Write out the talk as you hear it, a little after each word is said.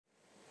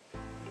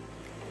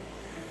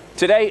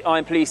Today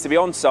I'm pleased to be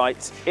on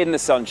site in the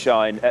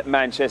sunshine at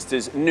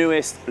Manchester's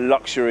newest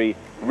luxury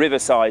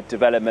riverside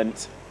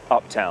development,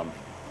 Uptown.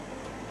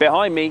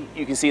 Behind me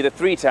you can see the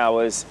three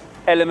towers,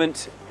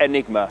 Element,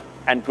 Enigma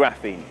and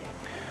Graphene.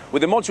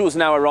 With the modules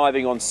now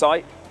arriving on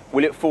site,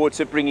 we look forward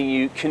to bringing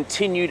you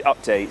continued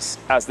updates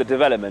as the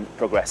development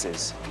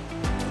progresses.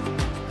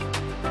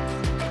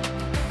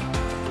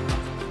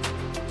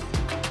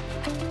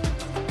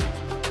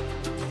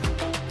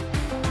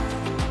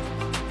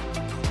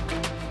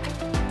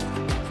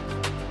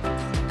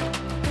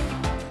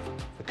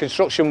 The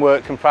construction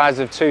work comprises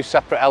of two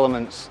separate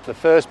elements, the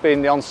first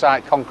being the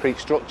on-site concrete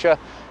structure,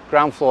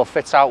 ground floor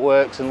fit-out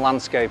works and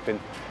landscaping,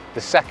 the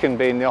second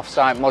being the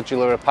off-site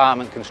modular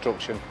apartment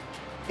construction.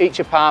 Each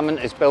apartment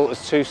is built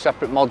as two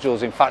separate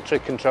modules in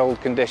factory-controlled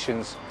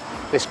conditions.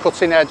 This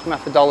cutting-edge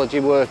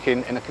methodology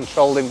working in a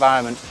controlled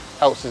environment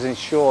helps us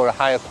ensure a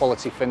higher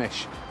quality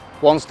finish.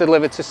 Once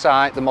delivered to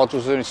site, the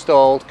modules are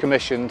installed,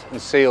 commissioned and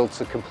sealed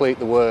to complete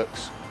the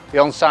works. The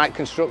on-site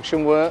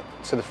construction work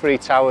to the three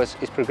towers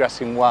is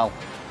progressing well.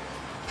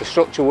 The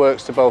structure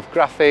works to both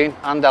Graphene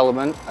and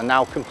Element are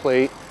now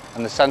complete,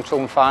 and the central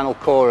and final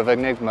core of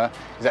Enigma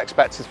is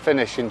expected to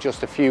finish in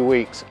just a few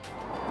weeks.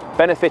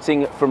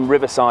 Benefiting from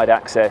riverside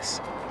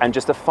access and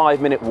just a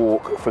 5-minute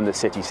walk from the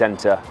city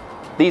centre,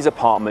 these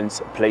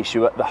apartments place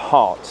you at the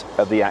heart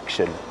of the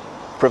action,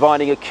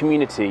 providing a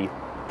community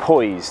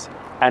poised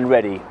and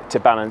ready to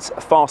balance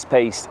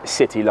fast-paced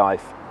city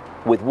life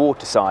with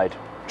waterside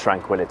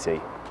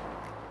tranquility.